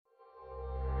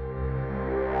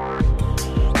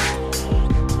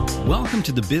Welcome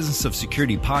to the Business of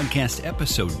Security podcast,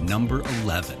 episode number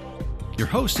 11. Your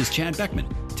host is Chad Beckman.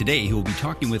 Today, he will be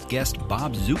talking with guest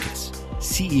Bob Zukis,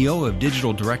 CEO of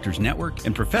Digital Directors Network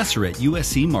and professor at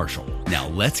USC Marshall. Now,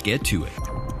 let's get to it.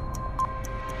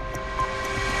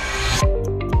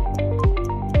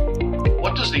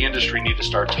 What does the industry need to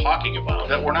start talking about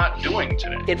that we're not doing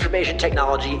today? Information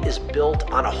technology is built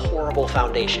on a horrible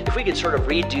foundation. If we could sort of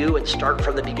redo and start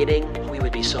from the beginning, we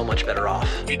would be so much better off.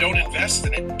 If you don't invest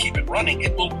in it and keep it running,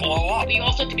 it will blow up. You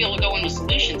also have to be able to go in with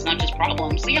solutions, not just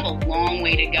problems. We have a long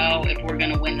way to go if we're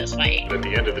going to win this fight. At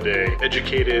the end of the day,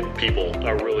 educated people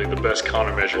are really the best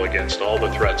countermeasure against all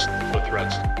the threats.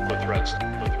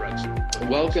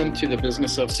 Welcome to the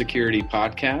Business of Security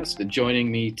podcast.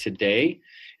 Joining me today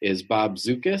is Bob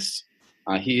Zukis.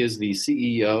 He is the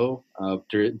CEO of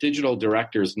Digital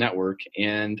Directors Network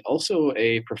and also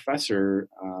a professor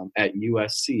at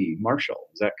USC Marshall.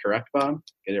 Is that correct, Bob?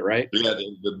 Get it right? Yeah,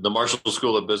 the Marshall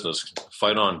School of Business.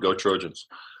 Fight on. Go Trojans.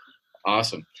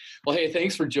 Awesome. Well, hey,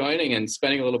 thanks for joining and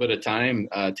spending a little bit of time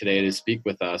today to speak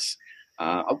with us.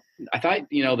 I thought,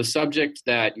 the subject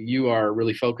that you are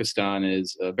really focused on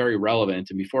is very relevant.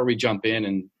 And before we jump in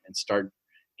and start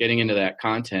getting into that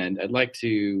content, I'd like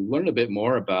to learn a bit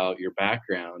more about your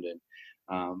background and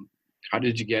how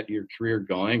did you get your career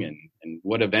going and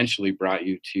what eventually brought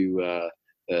you to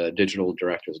the Digital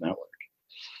Directors Network?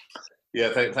 Yeah,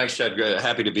 thanks, Chad.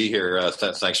 Happy to be here.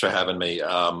 Thanks for having me.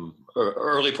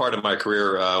 Early part of my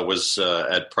career was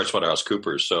at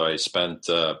PricewaterhouseCoopers, so I spent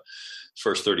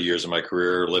first 30 years of my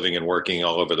career living and working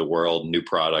all over the world, new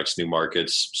products, new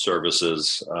markets,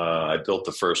 services. I built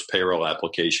the first payroll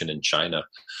application in China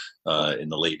in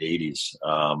the late 80s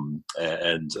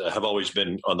and have always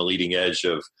been on the leading edge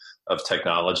of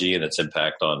technology and its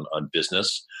impact on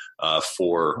business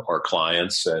for our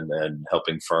clients and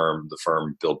helping the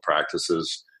firm build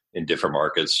practices in different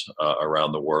markets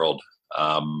around the world.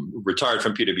 Retired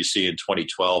from PwC in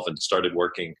 2012 and started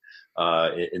working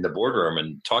in the boardroom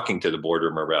and talking to the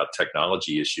boardroom about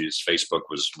technology issues. Facebook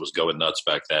was going nuts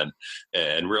back then,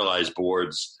 and realized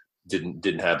boards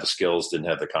didn't have the skills, didn't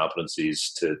have the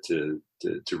competencies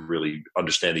to really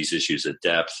understand these issues at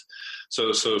depth.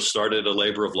 So started a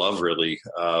labor of love really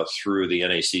through the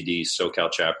NACD SoCal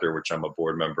chapter, which I'm a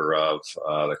board member of,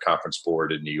 the conference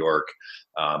board in New York,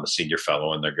 a senior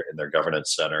fellow in their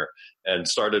governance center, and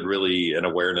started really an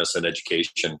awareness and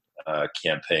education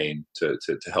campaign to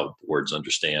help boards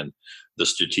understand the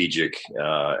strategic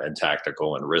and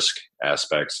tactical and risk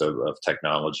aspects of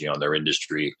technology on their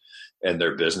industry and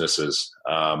their businesses.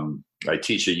 I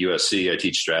teach at USC. I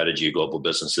teach strategy, global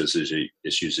businesses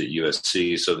issues at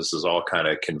USC. So this is all kind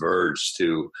of converged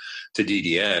to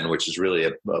DDN, which is really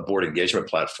a board engagement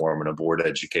platform and a board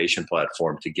education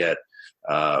platform to get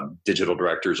digital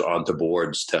directors onto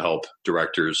boards to help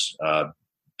directors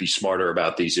be smarter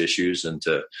about these issues and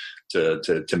to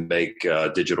make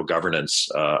digital governance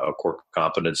a core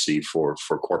competency for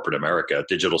corporate America.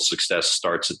 Digital success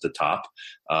starts at the top,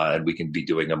 and we can be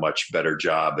doing a much better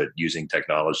job at using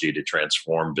technology to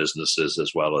transform businesses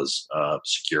as well as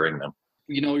securing them.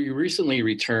 You recently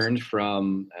returned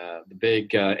from the big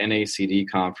NACD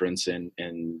conference in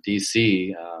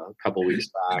DC a couple weeks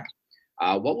back.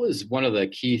 What was one of the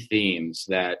key themes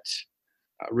that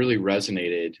really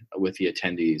resonated with the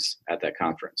attendees at that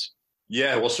conference?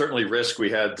 Yeah, well, certainly risk. We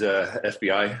had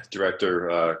FBI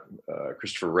Director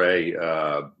Christopher Wray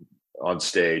on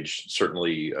stage,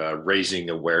 certainly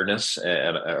raising awareness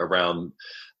and around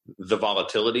the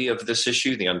volatility of this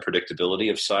issue, the unpredictability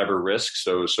of cyber risk.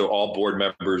 So all board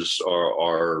members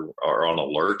are on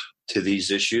alert to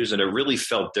these issues, and it really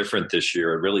felt different this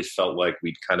year. It really felt like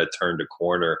we'd kind of turned a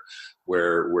corner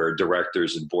where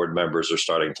directors and board members are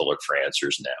starting to look for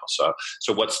answers now.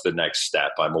 So what's the next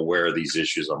step? I'm aware of these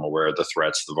issues. I'm aware of the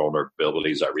threats, the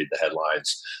vulnerabilities. I read the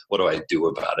headlines. What do I do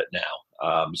about it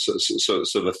now? So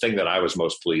the thing that I was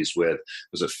most pleased with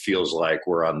was it feels like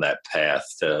we're on that path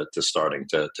to starting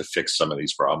to fix some of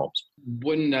these problems.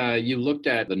 When you looked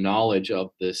at the knowledge of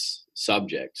this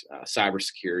subject,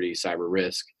 cybersecurity, cyber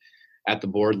risk, at the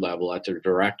board level, at the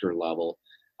director level,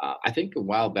 I think a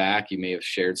while back you may have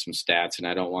shared some stats, and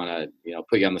I don't want to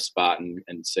put you on the spot and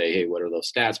say, hey, what are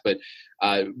those stats? But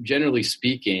generally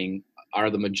speaking,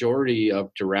 are the majority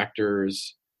of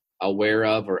directors aware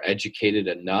of or educated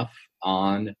enough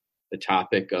on the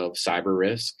topic of cyber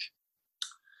risk?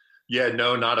 Yeah,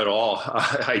 no, not at all.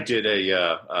 I did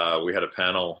we had a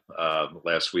panel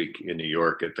last week in New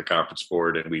York at the conference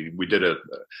board, and we did a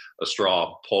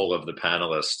straw poll of the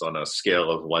panelists on a scale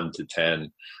of 1 to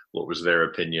 10. what was their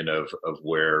opinion of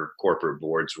where corporate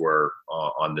boards were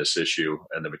on this issue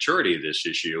and the maturity of this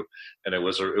issue. And it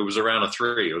was around a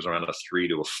 3. It was around a 3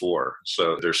 to a 4.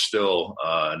 So there's still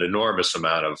an enormous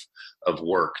amount of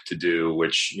work to do,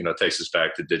 which, takes us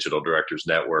back to Digital Directors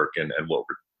Network and what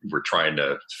we're trying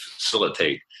to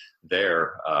facilitate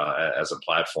there as a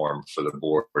platform for the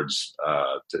boards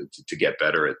to get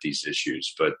better at these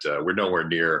issues. But we're nowhere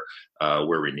near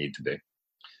where we need to be.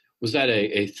 Was that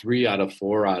a 3 out of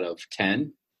 4 out of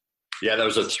 10? Yeah, that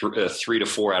was a 3 to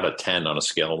 4 out of 10 on a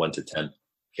scale of 1 to 10.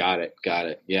 Got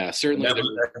it. Yeah, certainly.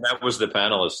 That was the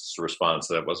panelists' response.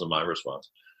 That wasn't my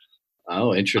response.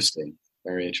 Oh, interesting.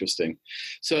 Very interesting.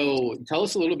 So tell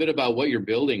us a little bit about what you're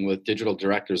building with Digital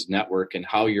Directors Network and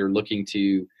how you're looking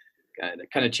to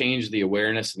kind of change the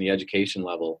awareness and the education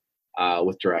level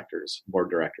with board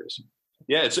directors.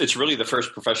 Yeah, it's really the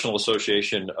first professional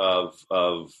association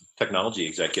of technology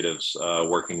executives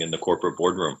working in the corporate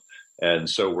boardroom. And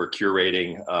so we're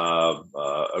curating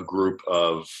a group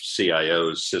of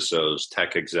CIOs, CISOs,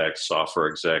 tech execs, software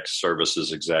execs,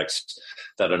 services execs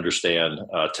that understand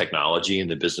technology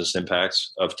and the business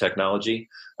impacts of technology.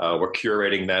 We're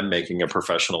curating them, making a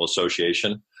professional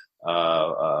association,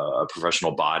 a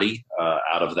professional body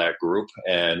out of that group,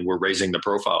 and we're raising the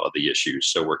profile of the issues.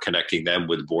 So we're connecting them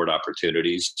with board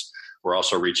opportunities. We're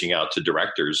also reaching out to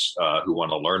directors who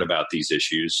want to learn about these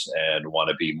issues and want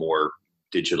to be more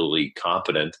digitally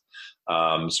competent.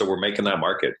 So we're making that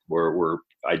market. We're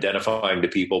identifying the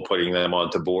people, putting them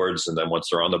onto boards, and then once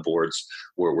they're on the boards,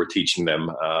 we're teaching them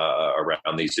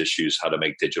around these issues how to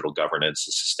make digital governance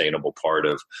a sustainable part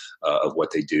of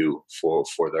what they do for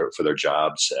their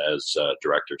jobs as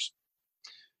directors.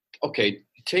 Okay,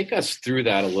 take us through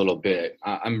that a little bit.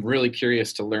 I'm really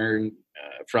curious to learn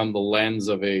from the lens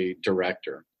of a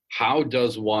director. How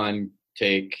does one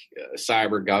take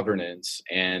cyber governance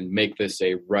and make this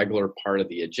a regular part of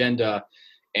the agenda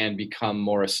and become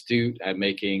more astute at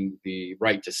making the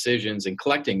right decisions and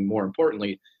collecting, more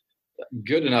importantly,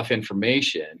 good enough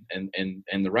information and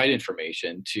the right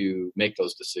information to make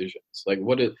those decisions? Like,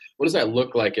 what does that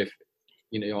look like if,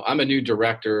 I'm a new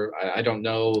director, I don't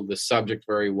know the subject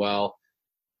very well.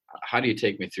 How do you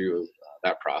take me through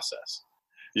that process?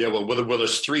 Yeah, well,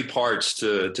 there's 3 parts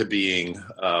to being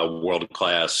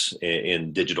world-class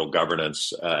in digital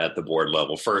governance at the board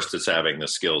level. First, it's having the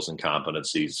skills and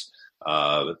competencies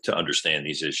to understand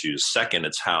these issues. Second,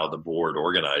 it's how the board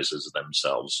organizes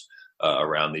themselves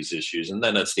around these issues. And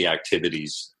then it's the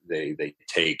activities they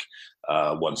take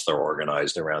once they're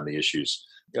organized around the issues.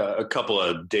 A couple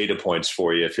of data points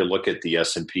for you. If you look at the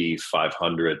S&P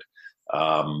 500,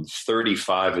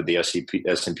 35 of the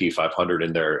S&P 500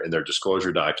 in their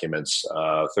disclosure documents,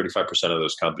 35% of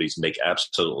those companies make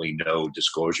absolutely no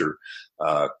disclosure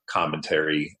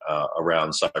commentary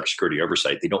around cybersecurity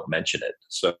oversight. They don't mention it.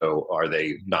 So are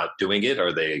they not doing it?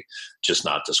 Are they just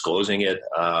not disclosing it?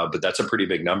 But that's a pretty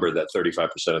big number, that 35%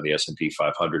 of the S&P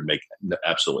 500 make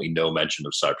absolutely no mention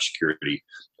of cybersecurity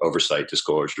oversight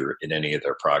disclosure in any of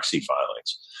their proxy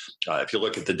filings. If you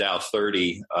look at the Dow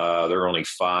 30, there are only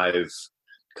 5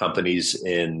 companies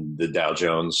in the Dow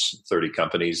Jones 30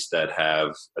 companies that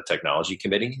have a technology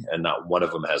committee, and not one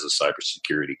of them has a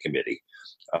cybersecurity committee.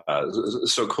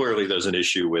 So clearly there's an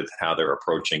issue with how they're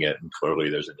approaching it, and clearly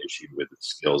there's an issue with the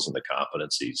skills and the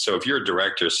competencies. So if you're a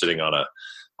director sitting on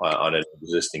an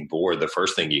existing board, the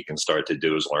first thing you can start to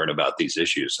do is learn about these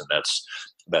issues, and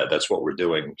that's what we're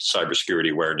doing.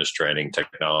 Cybersecurity awareness training,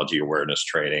 technology awareness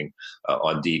training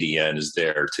on DDN is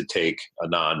there to take a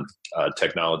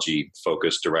non-technology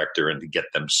focused director and to get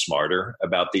them smarter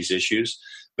about these issues.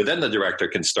 But then the director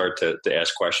can start to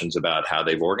ask questions about how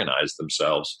they've organized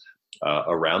themselves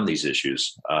around these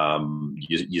issues.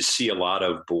 You see a lot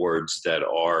of boards that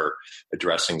are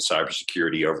addressing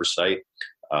cybersecurity oversight,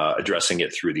 addressing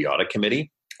it through the audit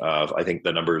committee. I think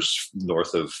the number's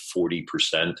north of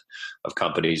 40% of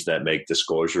companies that make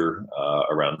disclosure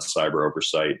around cyber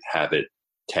oversight have it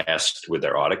tasked with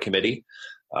their audit committee.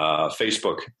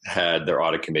 Facebook had their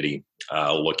audit committee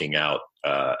looking out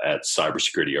at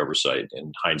cybersecurity oversight.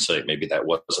 In hindsight, maybe that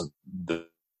wasn't the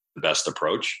best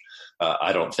approach.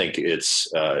 I don't think it's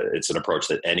an approach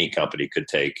that any company could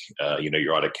take.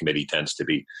 Your audit committee tends to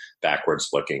be backwards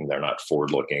looking. They're not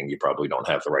forward looking. You probably don't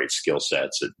have the right skill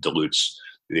sets. It dilutes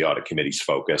the audit committee's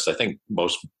focus. I think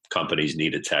most companies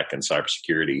need a tech and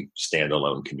cybersecurity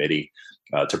standalone committee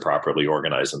to properly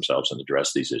organize themselves and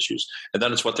address these issues. And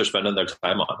then it's what they're spending their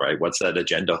time on, right? What's that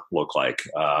agenda look like?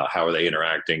 How are they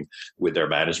interacting with their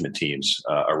management teams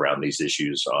around these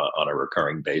issues on a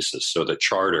recurring basis? So the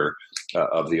charter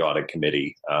of the audit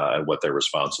committee and what they're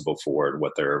responsible for and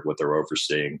what they're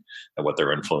overseeing and what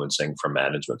they're influencing from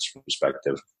management's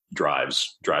perspective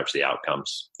drives the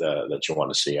outcomes that you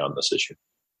want to see on this issue.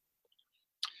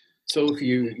 So if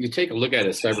you take a look at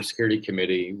a cybersecurity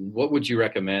committee, what would you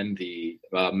recommend the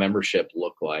membership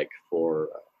look like for,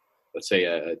 let's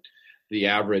say, the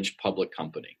average public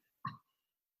company?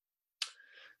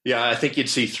 Yeah, I think you'd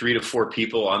see 3 to 4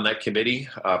 people on that committee.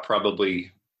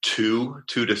 Probably two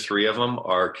to three of them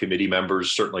are committee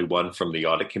members, certainly one from the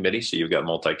audit committee. So you've got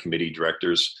multi-committee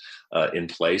directors in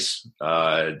place.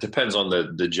 It depends on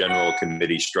the general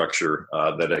committee structure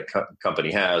that a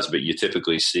company has, but you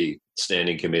typically see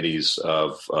standing committees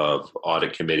of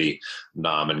audit committee,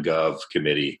 nom and gov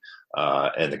committee,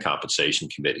 and the compensation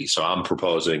committee. So I'm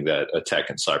proposing that a tech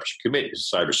and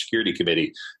cybersecurity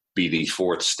committee be the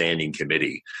 4th standing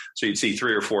committee. So you'd see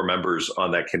 3 or 4 members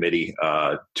on that committee,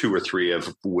 2 or 3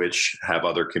 of which have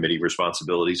other committee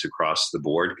responsibilities across the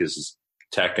board, because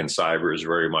tech and cyber is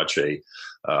very much a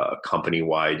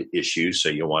company-wide issue. So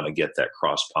you want to get that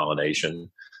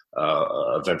cross-pollination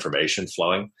of information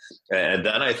flowing. And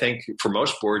then I think for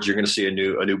most boards, you're going to see a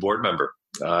new board member.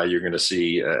 You're going to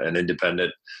see an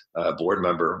independent board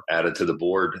member added to the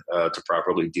board to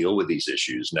properly deal with these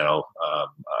issues. Now,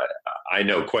 I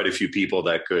know quite a few people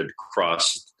that could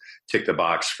tick the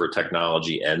box for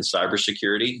technology and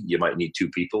cybersecurity. You might need 2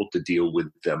 people to deal with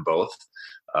them both.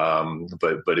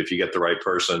 But if you get the right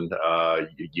person,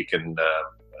 you can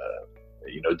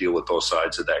deal with both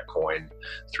sides of that coin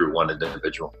through one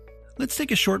individual. Let's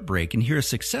take a short break and hear a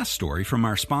success story from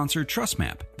our sponsor,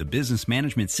 TrustMap, the business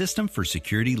management system for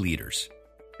security leaders.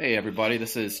 Hey everybody,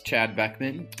 this is Chad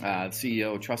Beckman,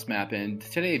 CEO of TrustMap, and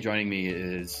today joining me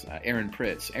is Aaron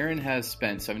Pritz. Aaron has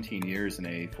spent 17 years in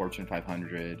a Fortune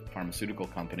 500 pharmaceutical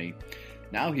company.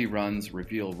 Now he runs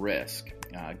Reveal Risk.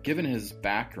 Given his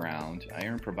background,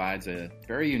 Aaron provides a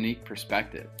very unique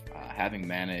perspective, having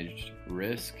managed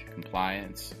risk,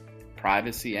 compliance,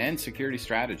 privacy, and security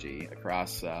strategy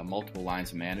across multiple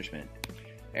lines of management.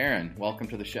 Aaron, welcome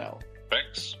to the show.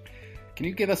 Thanks. Can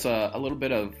you give us a little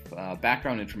bit of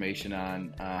background information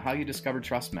on how you discovered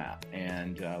TrustMap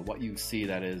and what you see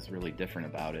that is really different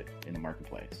about it in the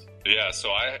marketplace? Yeah, so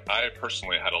I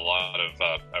personally had a lot of,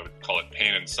 I would call it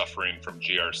pain and suffering from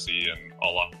GRC, and a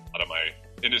lot of my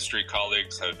industry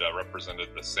colleagues had represented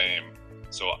the same.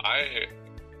 So I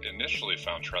initially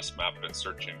found TrustMap in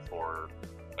searching for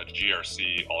a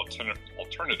GRC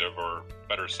alternative, or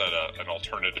better said, an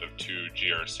alternative to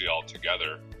GRC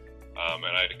altogether. And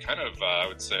I kind of, I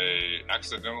would say,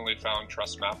 accidentally found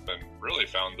TrustMap and really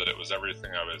found that it was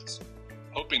everything I was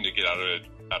hoping to get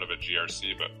out of a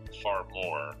GRC, but far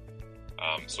more.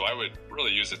 So I would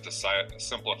really use it to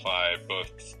simplify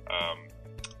both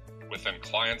within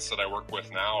clients that I work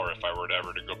with now, or if I were to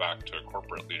ever to go back to a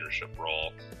corporate leadership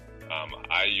role.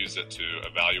 I use it to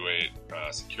evaluate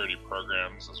security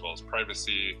programs as well as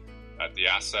privacy at the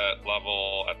asset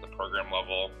level, at the program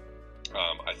level.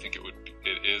 I think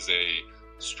it is a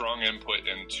strong input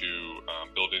into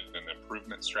building an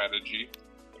improvement strategy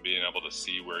and being able to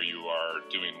see where you are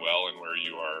doing well and where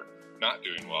you are not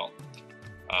doing well.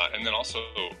 And then also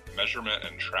measurement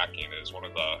and tracking is one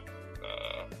of the,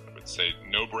 I would say,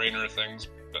 no-brainer things,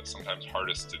 but sometimes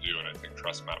hardest to do. And I think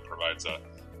TrustMap provides a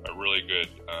really good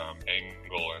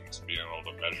angle into being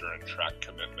able to measure and track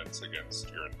commitments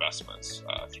against your investments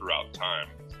throughout time.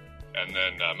 And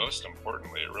then most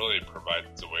importantly, it really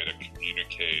provides a way to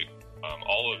communicate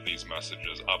all of these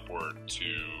messages upward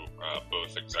to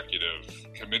both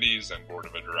executive committees and board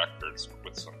of directors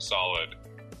with some solid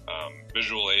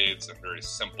visual aids and very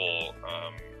simple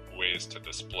ways to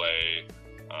display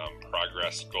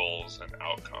progress, goals, and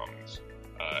outcomes.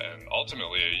 And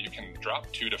ultimately, you can drop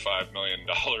 $2 to $5 million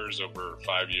over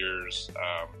 5 years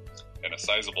and a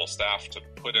sizable staff to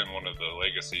put in one of the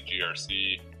legacy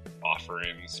GRC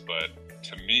offerings. But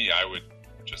to me, I would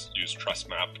just use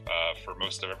TrustMap for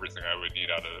most of everything I would need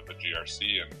out of a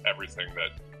GRC and everything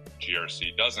that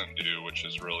GRC doesn't do, which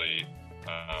is really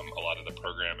a lot of the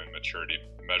program and maturity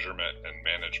measurement and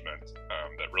management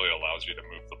that really allows you to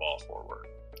move the ball forward.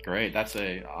 Great. That's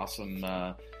a awesome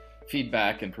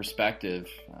feedback and perspective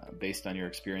based on your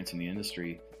experience in the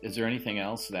industry. Is there anything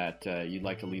else that you'd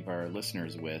like to leave our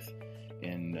listeners with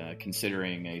in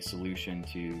considering a solution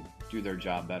to do their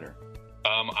job better?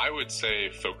 I would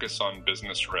say focus on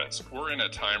business risk. We're in a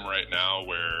time right now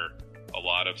where a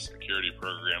lot of security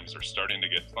programs are starting to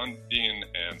get funding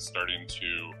and starting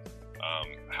to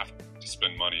have to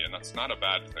spend money, and that's not a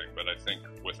bad thing. But I think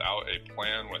without a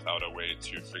plan, without a way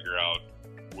to figure out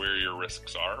where your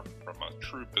risks are from a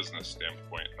true business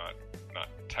standpoint, not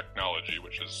technology,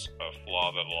 which is a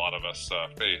flaw that a lot of us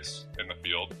face in the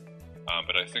field.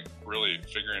 But I think really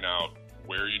figuring out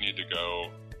where you need to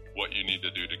go, what you need to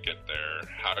do to get there,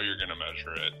 how you're going to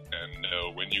measure it, and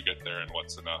know when you get there and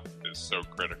what's enough is so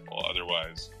critical.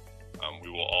 Otherwise, we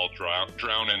will all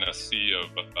drown in a sea of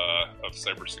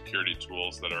cybersecurity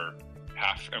tools that are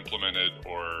half implemented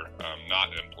or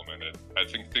not implemented. I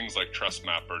think things like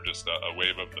TrustMap are just a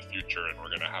wave of the future, and we're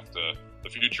going to have to. The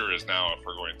future is now if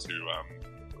we're going to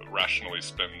rationally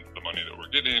spend the money that we're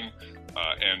getting,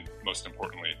 and most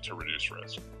importantly, to reduce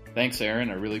risk. Thanks,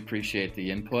 Aaron. I really appreciate the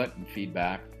input and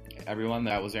feedback. Everyone,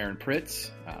 that was Aaron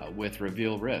Pritz with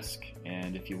Reveal Risk.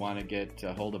 And if you want to get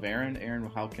a hold of Aaron,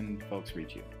 how can folks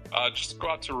reach you? Just go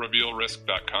out to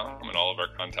revealrisk.com, and all of our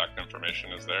contact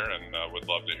information is there, and would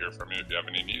love to hear from you if you have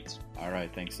any needs. All right.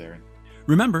 Thanks, Aaron.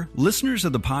 Remember, listeners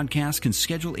of the podcast can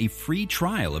schedule a free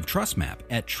trial of TrustMap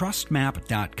at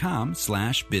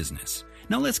trustmap.com/business.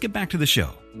 Now let's get back to the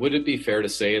show. Would it be fair to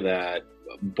say that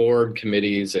board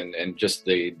committees and just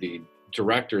the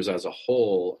directors as a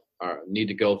whole need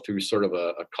to go through sort of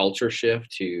a culture shift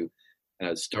to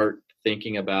start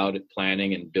thinking about it,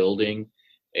 planning and building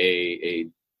a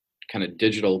kind of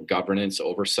digital governance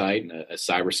oversight and a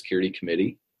cybersecurity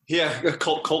committee? Yeah,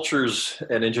 culture's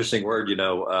an interesting word.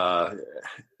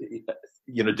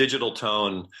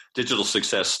 Digital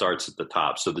success starts at the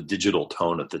top. So the digital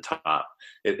tone at the top.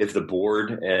 If the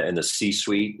board and the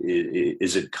C-suite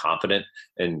isn't competent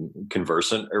and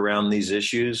conversant around these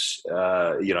issues,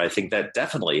 I think that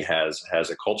definitely has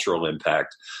a cultural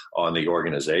impact on the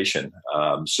organization.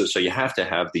 So you have to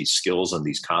have these skills and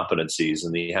these competencies,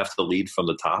 and you have to lead from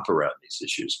the top around these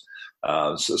issues.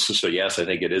 So yes, I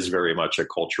think it is very much a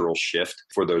cultural shift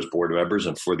for those board members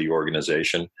and for the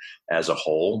organization as a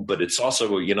whole. But it's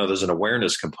also, there's an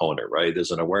awareness component, right? There's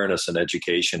an awareness and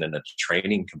education and a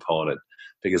training component,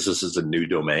 because this is a new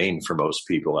domain for most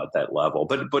people at that level.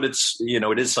 But it's,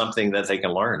 it is something that they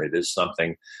can learn. It is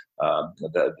something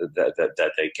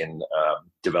that they can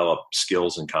develop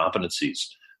skills and competencies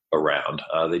around.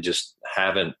 They just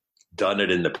haven't done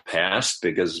it in the past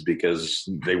because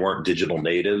they weren't digital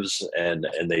natives and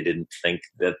they didn't think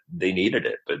that they needed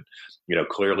it. But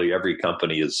clearly every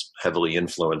company is heavily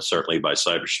influenced, certainly by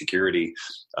cybersecurity,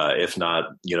 if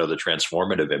not the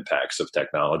transformative impacts of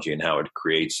technology and how it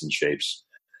creates and shapes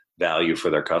value for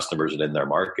their customers and in their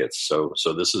markets. So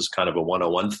this is kind of a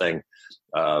 101 thing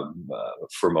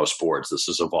for most boards. This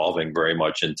is evolving very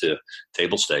much into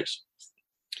table stakes.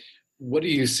 What do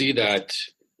you see that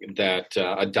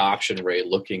adoption rate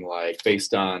looking like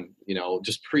based on,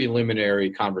 just preliminary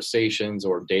conversations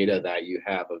or data that you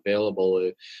have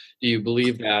available? Do you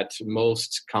believe that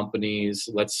most companies,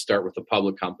 let's start with the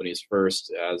public companies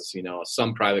first, as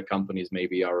some private companies may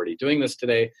be already doing this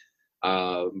today,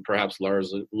 perhaps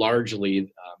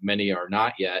largely many are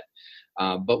not yet.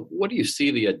 But what do you see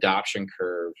the adoption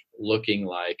curve looking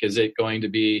like? Is it going to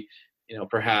be,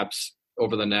 perhaps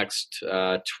over the next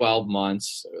 12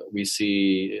 months, we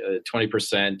see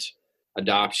 20%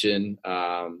 adoption,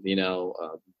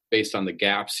 based on the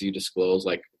gaps you disclose,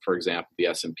 like, for example, the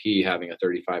S&P having a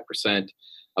 35%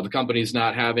 of the companies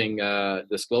not having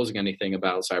disclosing anything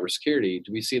about cybersecurity.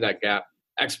 Do we see that gap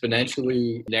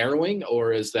exponentially narrowing,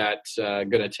 or is that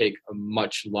going to take a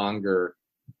much longer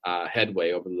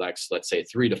headway over the next, let's say,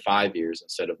 3 to 5 years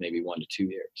instead of maybe 1 to 2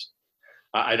 years?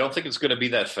 I don't think it's going to be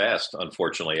that fast,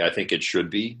 unfortunately. I think it should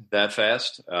be that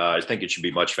fast. I think it should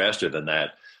be much faster than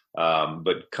that.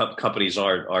 But companies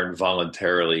aren't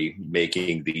voluntarily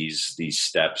making these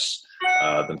steps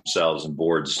themselves, and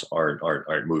boards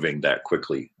aren't moving that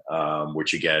quickly.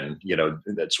 Which again,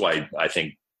 that's why I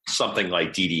think something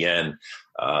like DDN,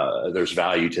 there's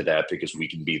value to that, because we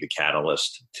can be the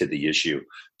catalyst to the issue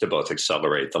to both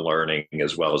accelerate the learning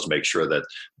as well as make sure that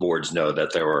boards know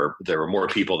that there were more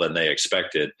people than they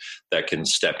expected that can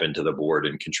step into the board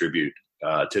and contribute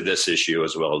to this issue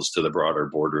as well as to the broader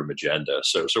boardroom agenda.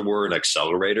 So we're an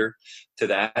accelerator to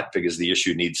that, because the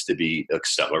issue needs to be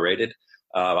accelerated.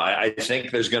 I think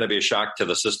there's going to be a shock to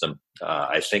the system.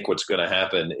 I think what's going to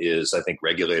happen is I think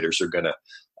regulators are going to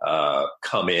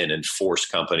come in and force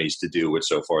companies to do what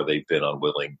so far they've been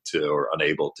unwilling to or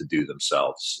unable to do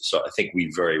themselves. So I think we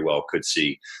very well could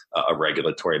see a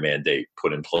regulatory mandate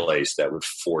put in place that would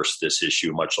force this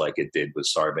issue, much like it did with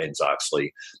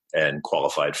Sarbanes-Oxley and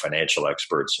qualified financial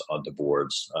experts on the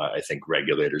boards. I think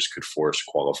regulators could force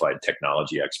qualified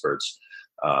technology experts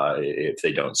if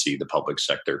they don't see the public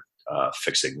sector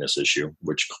fixing this issue,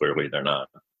 which clearly they're not.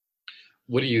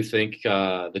 What do you think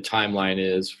the timeline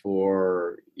is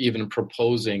for even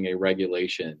proposing a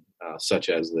regulation such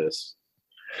as this?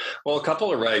 Well, a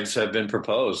couple of regs have been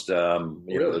proposed.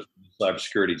 The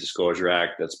Cybersecurity Disclosure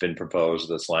Act that's been proposed,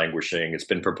 that's languishing. It's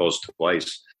been proposed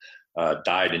twice.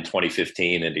 Died in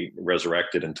 2015 and he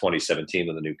resurrected in 2017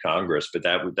 with a new Congress. But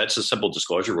that's a simple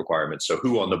disclosure requirement. So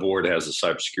who on the board has a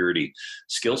cybersecurity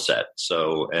skill set?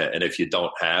 So, and if you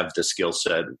don't have the skill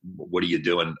set, what are you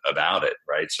doing about it,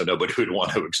 right? So nobody would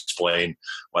want to explain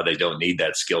why they don't need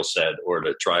that skill set or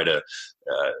to try to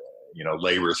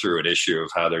labor through an issue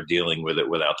of how they're dealing with it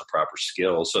without the proper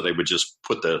skills. So they would just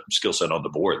put the skill set on the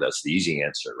board. That's the easy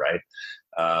answer, right?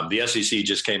 The SEC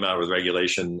just came out with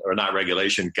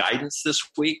guidance this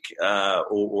week,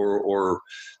 or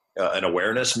an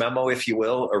awareness memo, if you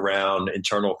will, around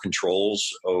internal controls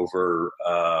over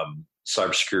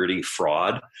cybersecurity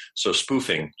fraud. So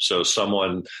spoofing. So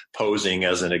someone posing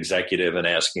as an executive and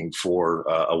asking for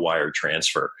a wire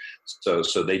transfer. So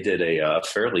they did a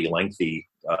fairly lengthy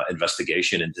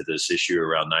investigation into this issue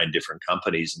around 9 different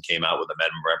companies and came out with a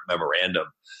memorandum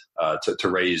to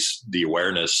raise the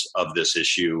awareness of this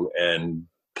issue and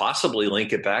possibly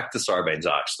link it back to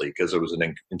Sarbanes-Oxley because it was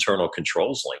an internal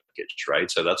controls linkage,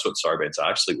 right? So that's what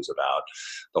Sarbanes-Oxley was about,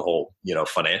 the whole,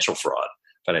 financial fraud,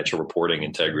 financial reporting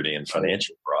integrity and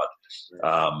financial fraud.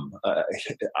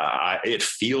 It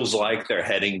feels like they're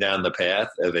heading down the path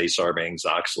of a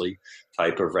Sarbanes-Oxley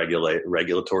type of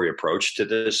regulatory approach to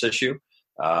this issue.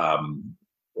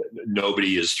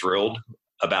 Nobody is thrilled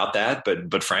about that,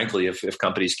 but frankly, if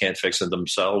companies can't fix it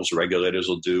themselves, regulators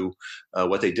will do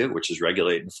what they do, which is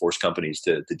regulate and force companies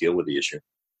to deal with the issue.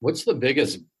 What's the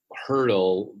biggest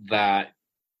hurdle that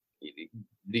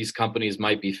these companies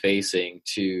might be facing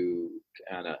to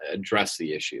kind of address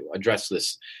the issue, address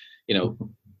this,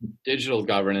 digital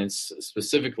governance,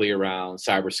 specifically around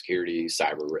cybersecurity,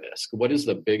 cyber risk? What is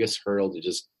the biggest hurdle to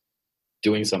just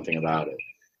doing something about it?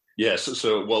 Yes.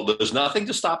 So, there's nothing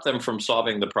to stop them from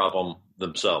solving the problem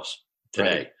themselves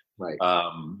today. Right.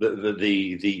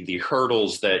 The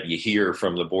hurdles that you hear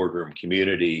from the boardroom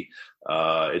community,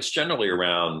 it's generally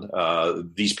around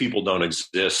these people don't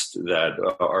exist that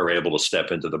are able to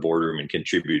step into the boardroom and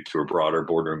contribute to a broader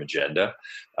boardroom agenda.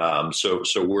 So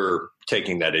we're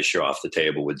taking that issue off the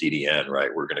table with DDN, right?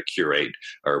 We're going to curate,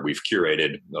 or we've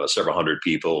curated several hundred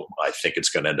people. I think it's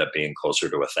going to end up being closer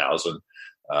to 1,000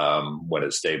 when it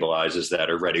stabilizes, that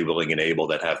are ready, willing, and able,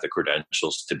 that have the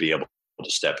credentials to be able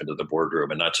to step into the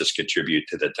boardroom and not just contribute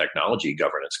to the technology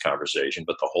governance conversation,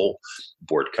 but the whole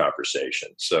board conversation.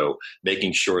 So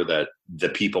making sure that the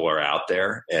people are out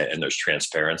there and there's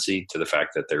transparency to the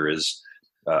fact that there is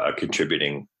a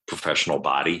contributing professional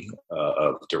body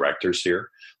of directors here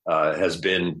has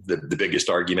been the biggest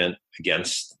argument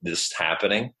against this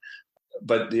happening.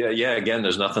 But again,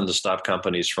 there's nothing to stop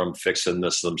companies from fixing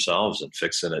this themselves and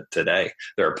fixing it today.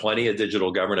 There are plenty of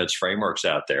digital governance frameworks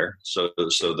out there. So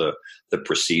the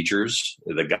procedures,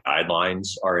 the guidelines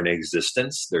are in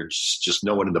existence. There's just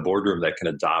no one in the boardroom that can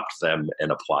adopt them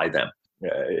and apply them.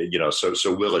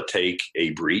 So will it take a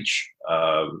breach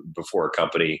before a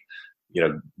company,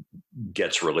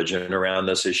 gets religion around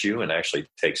this issue and actually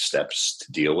takes steps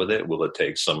to deal with it? Will it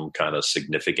take some kind of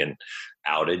significant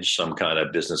outage, some kind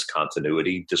of business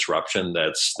continuity disruption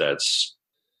that's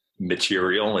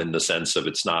material in the sense of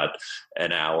it's not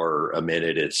an hour, a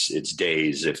minute, it's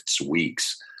days, it's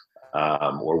weeks?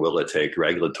 Or will it take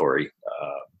regulatory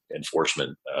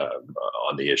enforcement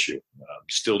on the issue?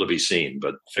 Still to be seen,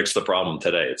 but fix the problem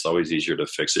today. It's always easier to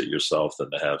fix it yourself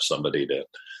than to have somebody to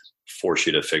force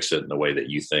you to fix it in the way that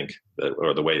you think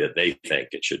or the way that they think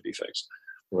it should be fixed.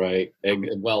 Right.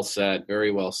 Well said.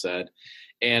 Very well said.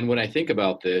 And when I think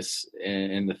about this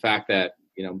and the fact that,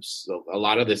 so a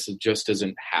lot of this just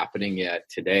isn't happening yet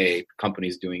today,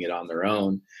 companies doing it on their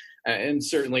own. And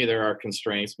certainly there are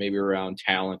constraints maybe around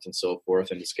talent and so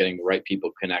forth, and just getting the right people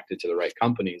connected to the right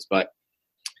companies. But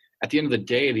at the end of the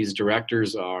day, these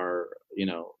directors are,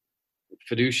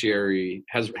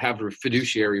 have a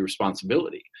fiduciary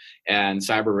responsibility, and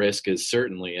cyber risk is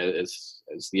certainly, as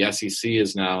the SEC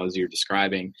is now, as you're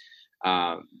describing,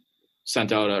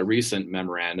 sent out a recent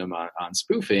memorandum on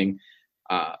spoofing.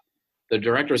 The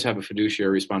directors have a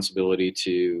fiduciary responsibility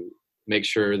to make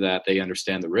sure that they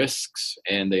understand the risks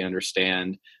and they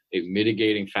understand the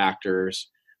mitigating factors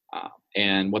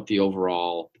and what the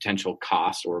overall potential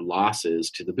cost or loss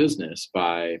is to the business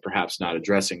by perhaps not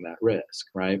addressing that risk,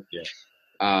 right?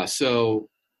 Yeah. So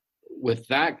with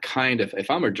that kind of, if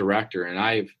I'm a director and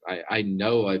I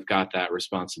know I've got that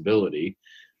responsibility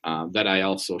that I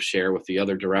also share with the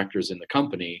other directors in the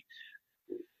company,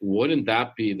 wouldn't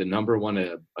that be the number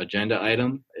one agenda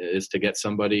item, is to get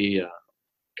somebody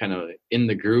kind of in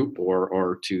the group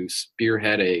or to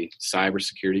spearhead a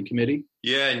cybersecurity committee?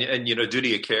 Yeah, and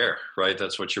duty of care, right?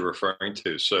 That's what you're referring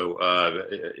to. So,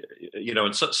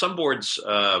 and some boards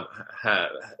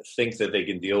think that they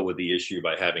can deal with the issue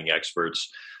by having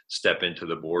experts step into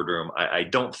the boardroom. I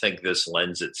don't think this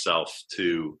lends itself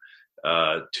to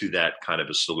that kind of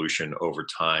a solution over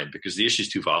time, because the issue is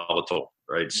too volatile,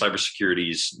 right?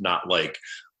 Cybersecurity is not like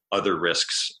other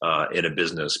risks in a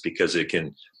business, because it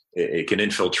can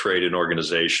infiltrate an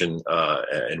organization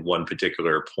in one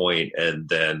particular point and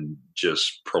then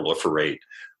just proliferate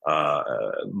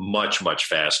much, much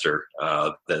faster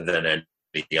than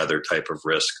any other type of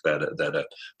risk that a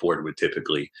board would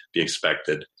typically be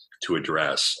expected to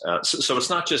address. So it's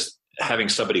not just having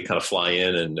somebody kind of fly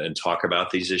in and talk about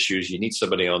these issues. You need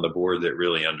somebody on the board that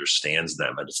really understands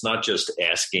them. And it's not just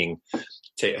having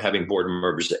board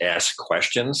members ask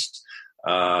questions.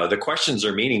 The questions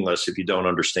are meaningless if you don't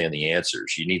understand the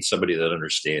answers. You need somebody that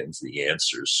understands the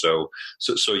answers. So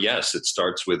yes, it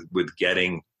starts with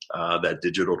getting that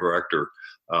digital director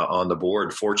on the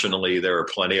board. Fortunately, there are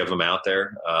plenty of them out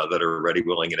there that are ready,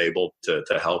 willing, and able to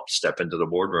help step into the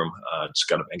boardroom. It's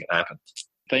got to make it happen.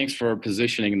 Thanks for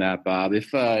positioning that, Bob.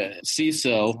 If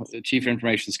CISO, Chief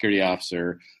Information Security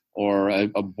Officer, or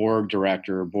a board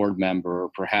director or board member, or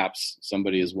perhaps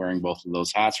somebody is wearing both of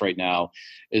those hats right now,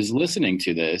 is listening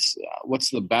to this, what's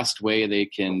the best way they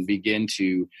can begin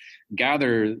to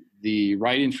gather the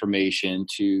right information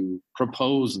to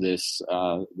propose this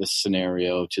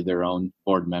scenario to their own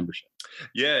board membership?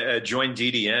 Yeah, join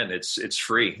DDN. It's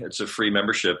free. It's a free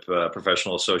membership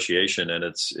professional association, and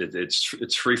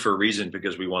it's free for a reason,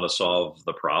 because we want to solve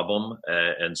the problem.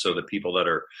 And so the people that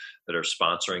are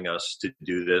sponsoring us to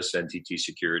do this, NTT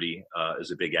Security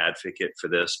is a big advocate for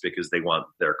this, because they want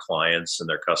their clients and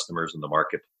their customers in the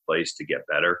marketplace to get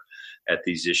better at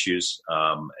these issues.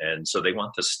 And so they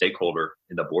want the stakeholder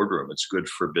in the boardroom. It's good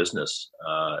for business.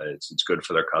 It's good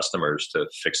for their customers to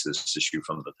fix this issue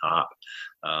from the top.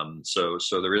 So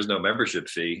there is no membership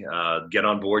fee. Get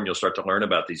on board and you'll start to learn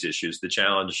about these issues.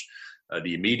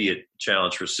 The immediate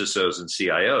challenge for CISOs and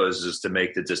CIOs is to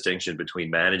make the distinction between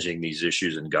managing these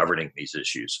issues and governing these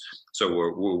issues.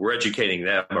 So we're educating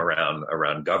them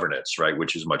around governance, right,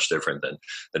 which is much different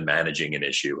than managing an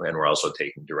issue. And we're also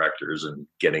taking directors and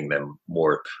getting them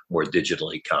more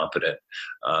digitally competent.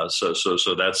 So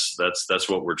that's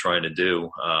what we're trying to do.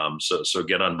 So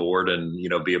get on board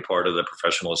and be a part of the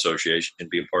professional association, and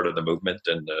be a part of the movement,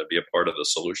 and be a part of the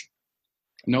solution.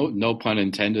 No pun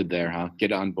intended there, huh?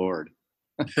 Get on board.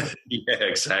 Yeah,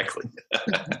 exactly.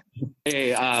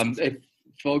 Hey, if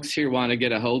folks here want to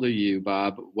get a hold of you,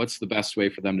 Bob, what's the best way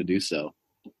for them to do so?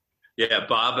 Yeah,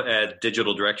 Bob at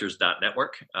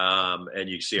digitaldirectors.network. And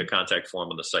you can see a contact form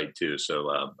on the site too.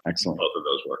 So excellent. Both of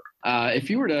those work. If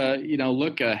you were to,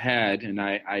 look ahead, and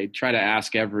I try to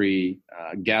ask every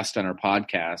guest on our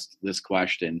podcast this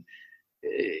question,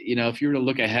 if you were to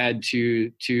look ahead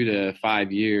 2 to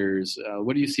 5 years,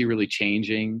 what do you see really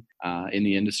changing in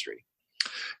the industry?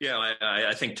 Yeah,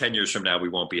 I think 10 years from now, we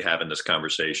won't be having this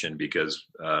conversation, because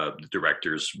the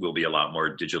directors will be a lot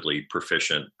more digitally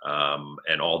proficient,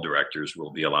 and all directors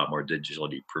will be a lot more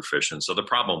digitally proficient. So the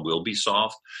problem will be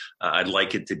solved. I'd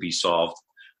like it to be solved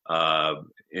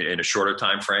in a shorter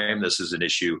time frame. This is an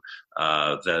issue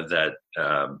that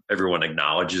everyone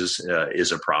acknowledges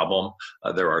is a problem.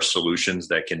 There are solutions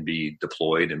that can be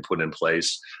deployed and put in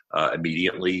place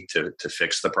immediately to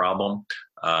fix the problem.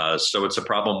 So it's a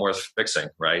problem worth fixing,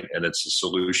 right? And it's a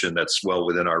solution that's well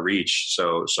within our reach.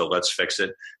 So let's fix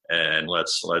it, and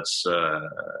let's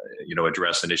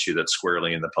address an issue that's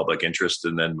squarely in the public interest,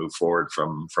 and then move forward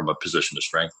from a position of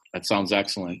strength. That sounds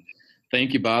excellent.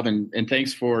 Thank you, Bob, and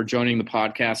thanks for joining the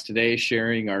podcast today,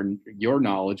 sharing your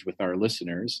knowledge with our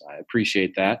listeners. I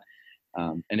appreciate that.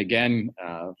 And again,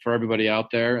 for everybody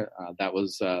out there, that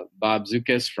was Bob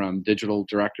Zukis from Digital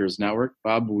Directors Network.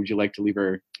 Bob, would you like to leave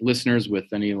our listeners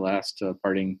with any last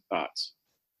parting thoughts?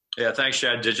 Yeah, thanks,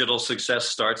 Chad. Digital success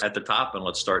starts at the top, and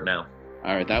let's start now.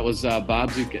 All right, that was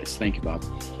Bob Zukis. Thank you, Bob.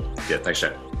 Yeah, thanks,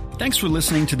 Chad. Thanks for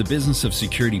listening to the Business of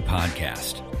Security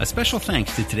podcast. A special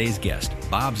thanks to today's guest,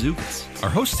 Bob Zukis. Our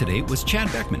host today was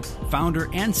Chad Beckman, founder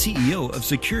and CEO of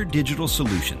Secure Digital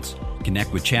Solutions.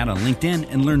 Connect with Chad on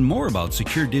LinkedIn and learn more about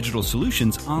Secure Digital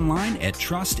Solutions online at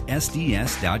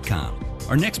trustsds.com.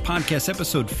 Our next podcast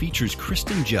episode features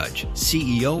Kristen Judge,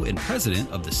 CEO and President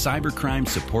of the Cybercrime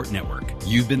Support Network.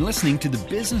 You've been listening to the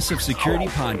Business of Security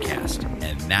podcast,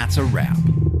 and that's a wrap.